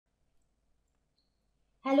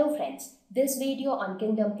Hello friends, this video on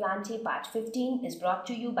Kingdom Plantae part 15 is brought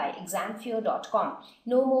to you by examfear.com.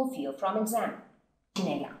 No more fear from exam.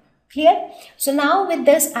 Clear? So now with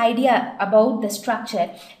this idea about the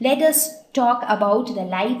structure, let us talk about the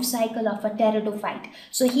life cycle of a pteridophyte.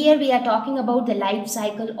 So here we are talking about the life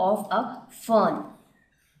cycle of a fern.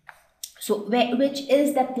 So which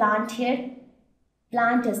is the plant here?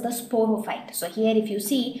 Plant is the sporophyte. So here if you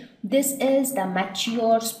see, this is the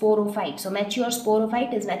mature sporophyte. So mature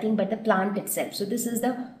sporophyte is nothing but the plant itself. So these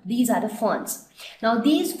are the ferns. Now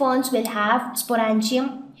these ferns will have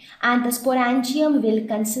sporangium, and the sporangium will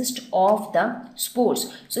consist of the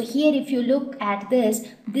spores. So here if you look at this,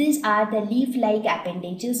 these are the leaf-like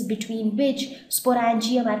appendages between which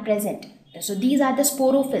sporangium are present. So these are the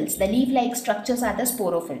sporophylls. The leaf-like structures are the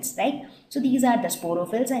sporophylls, right? So these are the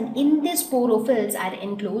sporophylls, and in these sporophylls are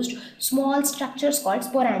enclosed small structures called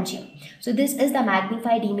sporangium. So this is the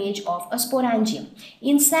magnified image of a sporangium.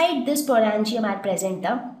 Inside this sporangium are present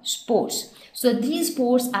the spores. So these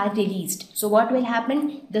spores are released. So what will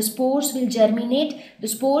happen? The spores will germinate. The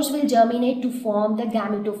spores will germinate to form the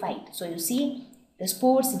gametophyte. So you see, the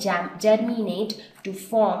spores germinate to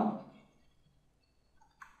form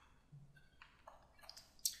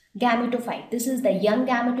gametophyte. This is the young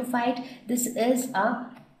gametophyte. This is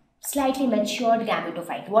a slightly matured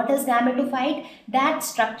gametophyte. What is gametophyte? That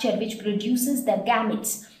structure which produces the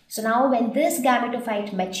gametes. So now when this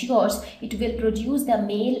gametophyte matures, it will produce the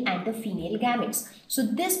male and the female gametes. So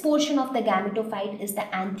this portion of the gametophyte is the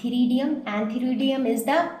antheridium. Antheridium is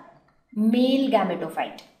the male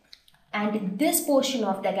gametophyte. And this portion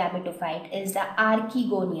of the gametophyte is the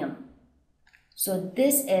archegonium. So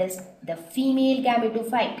this is the female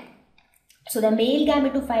gametophyte. So the male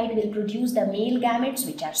gametophyte will produce the male gametes,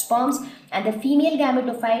 which are sperms, and the female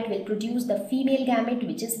gametophyte will produce the female gamete,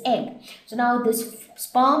 which is egg. So now this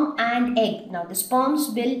sperm and egg, now the sperms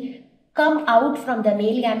will come out from the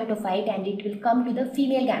male gametophyte and it will come to the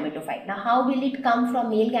female gametophyte. Now how will it come from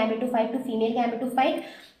male gametophyte to female gametophyte?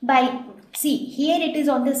 See, here it is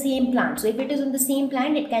on the same plant. So if it is on the same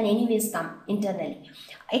plant, it can anyways come internally.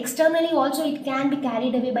 Externally also it can be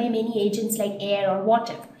carried away by many agents like air or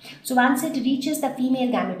water. So once it reaches the female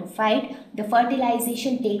gametophyte, the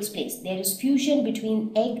fertilization takes place. There is fusion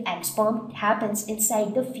between egg and sperm happens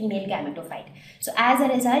inside the female gametophyte. So as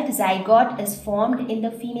a result, zygote is formed in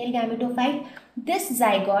the female gametophyte. This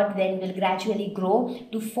zygote then will gradually grow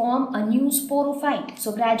to form a new sporophyte.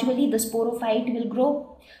 So gradually the sporophyte will grow.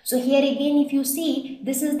 So here again if you see,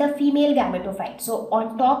 this is the female gametophyte. So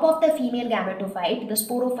on top of the female gametophyte, the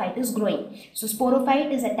sporophyte is growing. So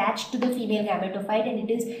sporophyte is attached to the female gametophyte and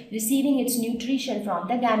it is receiving its nutrition from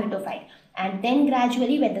the gametophyte. And then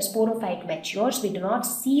gradually when the sporophyte matures, we do not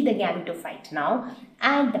see the gametophyte now,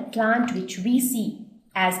 and the plant which we see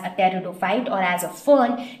as a pteridophyte or as a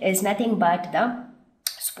fern is nothing but the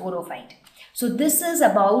sporophyte. So this is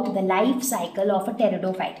about the life cycle of a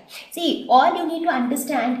pteridophyte. See, all you need to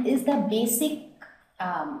understand is the basic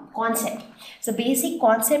concept. So basic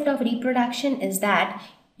concept of reproduction is that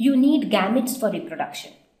you need gametes for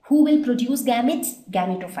reproduction. Who will produce gametes?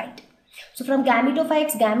 Gametophyte. So from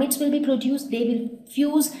gametophytes, gametes will be produced, they will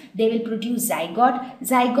fuse, they will produce zygote.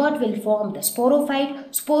 Zygote will form the sporophyte.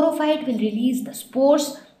 Sporophyte will release the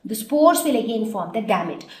spores. The spores will again form the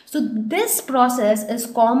gamete. So this process is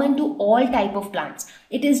common to all type of plants.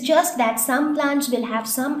 It is just that some plants will have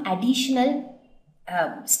some additional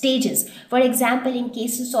stages. For example, in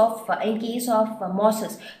case of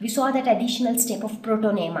mosses, we saw that additional step of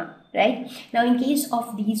protonema, right? Now in case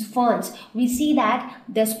of these ferns, we see that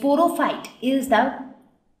the sporophyte is the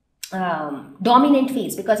dominant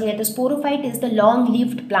phase, because here the sporophyte is the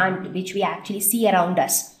long-lived plant which we actually see around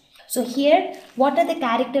us. So here, what are the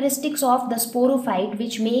characteristics of the sporophyte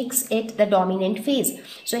which makes it the dominant phase?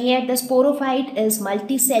 So here the sporophyte is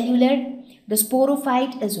multicellular. The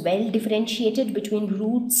sporophyte is well differentiated between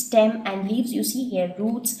root, stem and leaves. You see here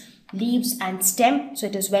roots, leaves and stem. So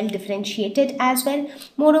it is well differentiated as well.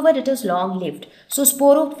 Moreover, it is long-lived. So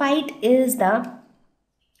sporophyte is the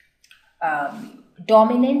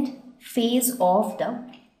dominant phase of the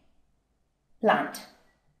plant.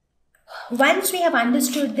 Once we have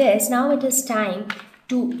understood this, now it is time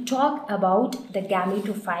to talk about the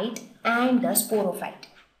gametophyte and the sporophyte.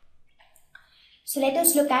 So let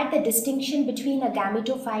us look at the distinction between a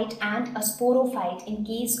gametophyte and a sporophyte in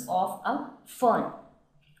case of a fern.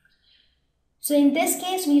 So in this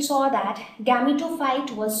case, we saw that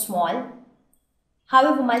gametophyte was small,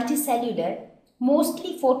 however multicellular,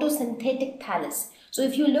 mostly photosynthetic thallus. So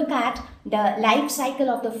if you look at the life cycle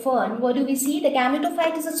of the fern, what do we see? The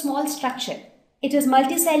gametophyte is a small structure. It is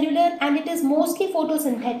multicellular and it is mostly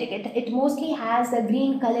photosynthetic. It mostly has the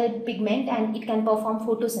green colored pigment and it can perform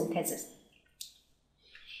photosynthesis.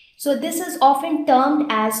 So this is often termed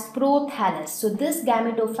as prothallus. So this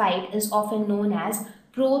gametophyte is often known as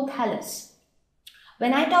prothallus.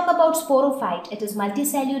 When I talk about sporophyte, it is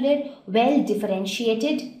multicellular, well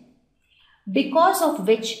differentiated, because of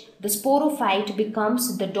which the sporophyte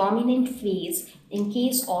becomes the dominant phase in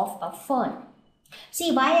case of a fern.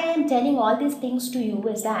 See, why I am telling all these things to you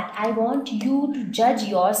is that I want you to judge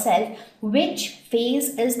yourself which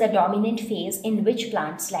phase is the dominant phase in which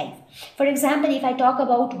plant's life. For example, if I talk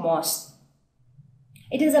about moss,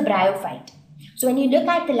 it is a bryophyte. So when you look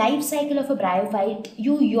at the life cycle of a bryophyte,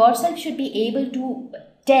 you yourself should be able to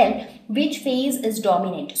tell which phase is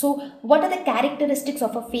dominant. So what are the characteristics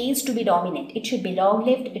of a phase to be dominant? It should be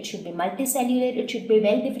long-lived, it should be multicellular, it should be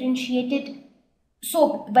well differentiated.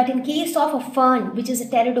 So, but in case of a fern, which is a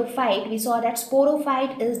pteridophyte, we saw that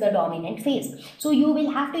sporophyte is the dominant phase. So you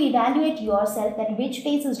will have to evaluate yourself that which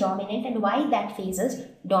phase is dominant and why that phase is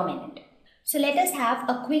dominant. So let us have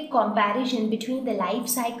a quick comparison between the life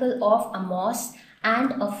cycle of a moss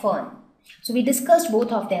and a fern. So we discussed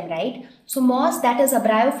both of them, right? So moss, that is a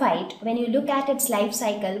bryophyte, when you look at its life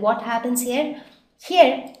cycle, what happens here?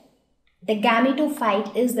 Here, the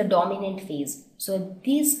gametophyte is the dominant phase. So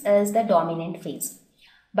this is the dominant phase.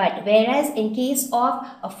 But whereas in case of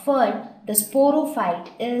a fern, the sporophyte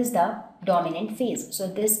is the dominant phase. So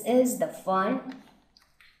this is the fern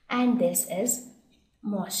and this is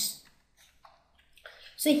moss.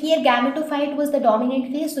 So here gametophyte was the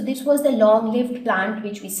dominant phase. So this was the long-lived plant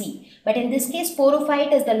which we see. But in this case,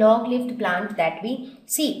 sporophyte is the long-lived plant that we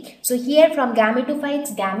see. So here from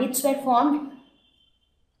gametophytes, gametes were formed,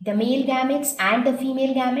 the male gametes and the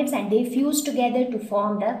female gametes, and they fused together to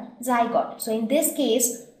form the zygote. So in this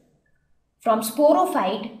case, from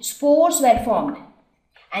sporophyte, spores were formed.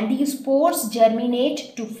 And these spores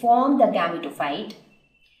germinate to form the gametophyte.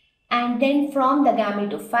 And then from the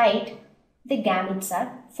gametophyte, the gametes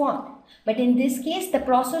are formed. But in this case, the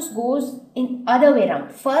process goes in other way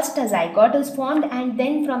around. First, a zygote is formed and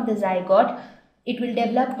then from the zygote, it will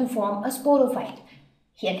develop to form a sporophyte.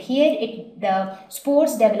 And here, the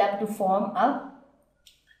spores develop to form a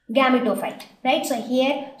gametophyte, right? So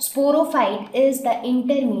here, sporophyte is the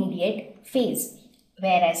intermediate phase.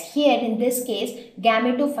 Whereas here, in this case,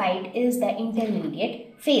 gametophyte is the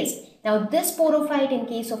intermediate phase. Now, this sporophyte in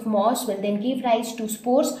case of moss will then give rise to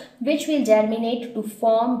spores which will germinate to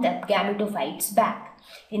form the gametophytes back.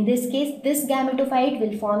 In this case, this gametophyte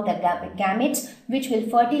will form the gametes which will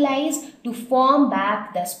fertilize to form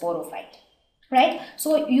back the sporophyte. Right?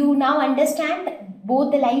 So, you now understand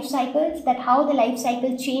both the life cycles, that how the life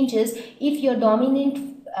cycle changes if your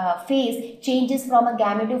dominant phase changes from a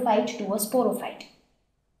gametophyte to a sporophyte.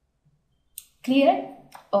 Clear?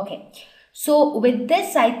 Okay. So with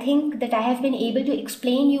this, I think that I have been able to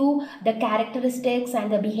explain you the characteristics and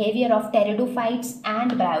the behavior of pteridophytes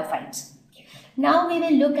and bryophytes. Now we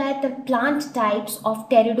will look at the plant types of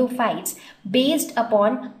pteridophytes based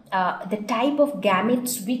upon the type of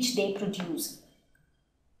gametes which they produce.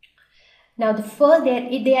 Now the first,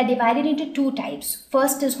 they are divided into two types.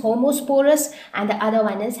 First is homosporous and the other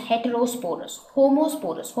one is heterosporous.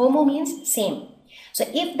 Homosporous, homo means same. So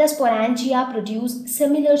if the sporangia produce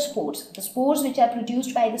similar spores, the spores which are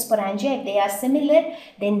produced by the sporangia, if they are similar,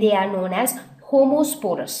 then they are known as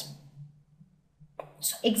homosporous.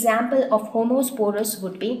 So example of homosporous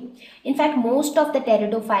would be, in fact, most of the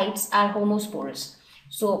pteridophytes are homosporous.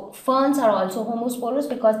 So ferns are also homosporous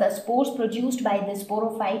because the spores produced by the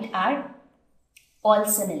sporophyte are all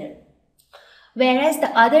similar. Whereas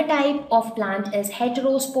the other type of plant is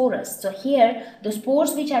heterosporous. So here the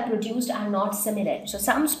spores which are produced are not similar. So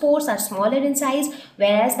some spores are smaller in size,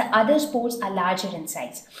 whereas the other spores are larger in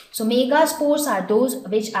size. So megaspores are those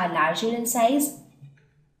which are larger in size,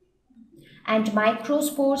 and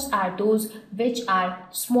microspores are those which are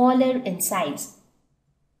smaller in size.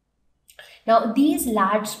 Now these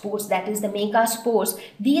large spores, that is the megaspores,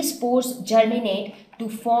 these spores germinate to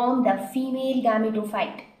form the female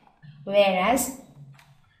gametophyte, whereas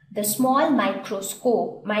the small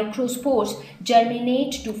microspores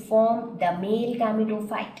germinate to form the male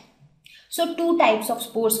gametophyte. So two types of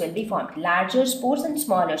spores will be formed, larger spores and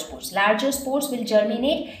smaller spores. Larger spores will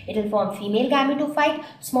germinate, it will form female gametophyte.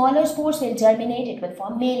 Smaller spores will germinate, it will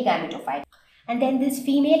form male gametophyte. And then this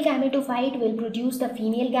female gametophyte will produce the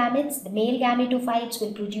female gametes, the male gametophytes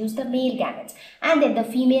will produce the male gametes, and then the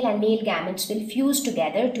female and male gametes will fuse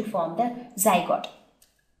together to form the zygote.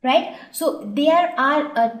 right? So there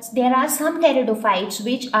are some pteridophytes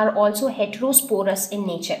which are also heterosporous in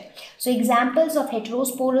nature. So examples of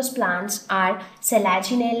heterosporous plants are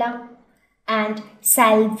Selaginella and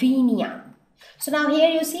Salvinia. So now here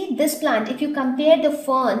you see this plant, if you compare the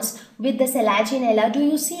ferns with the Selaginella, do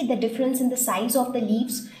you see the difference in the size of the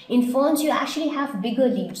leaves? In ferns you actually have bigger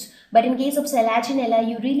leaves, but in case of Selaginella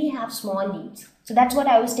you really have small leaves. So that's what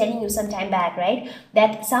I was telling you some time back, right?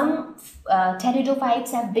 That some pteridophytes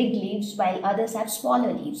have big leaves while others have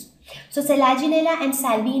smaller leaves. So Selaginella and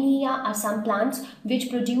Salvinia are some plants which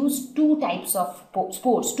produce two types of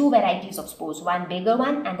spores, two varieties of spores, one bigger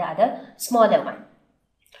one and the other smaller one.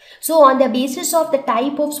 So on the basis of the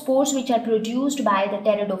type of spores which are produced by the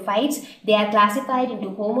pteridophytes, they are classified into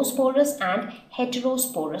homosporous and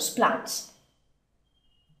heterosporous plants.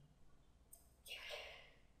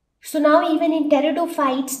 So now even in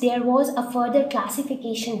pteridophytes, there was a further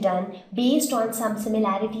classification done based on some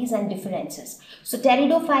similarities and differences. So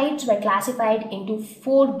pteridophytes were classified into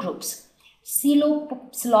four groups: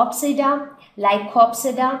 Psilopsida,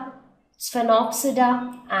 Lycopsida,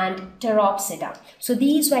 Sphenopsida and Pteropsida. So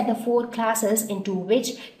these were the four classes into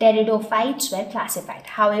which pteridophytes were classified.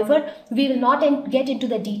 However, we will not get into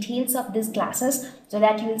the details of these classes, so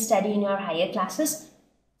that you will study in your higher classes.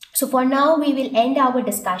 So for now, we will end our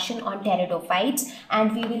discussion on pteridophytes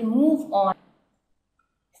and we will move on.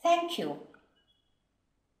 Thank you.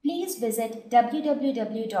 Please visit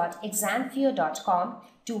www.examfear.com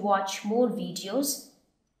to watch more videos,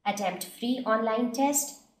 attempt free online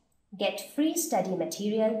test, get free study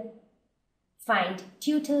material, find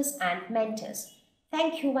tutors and mentors.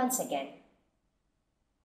 Thank you once again.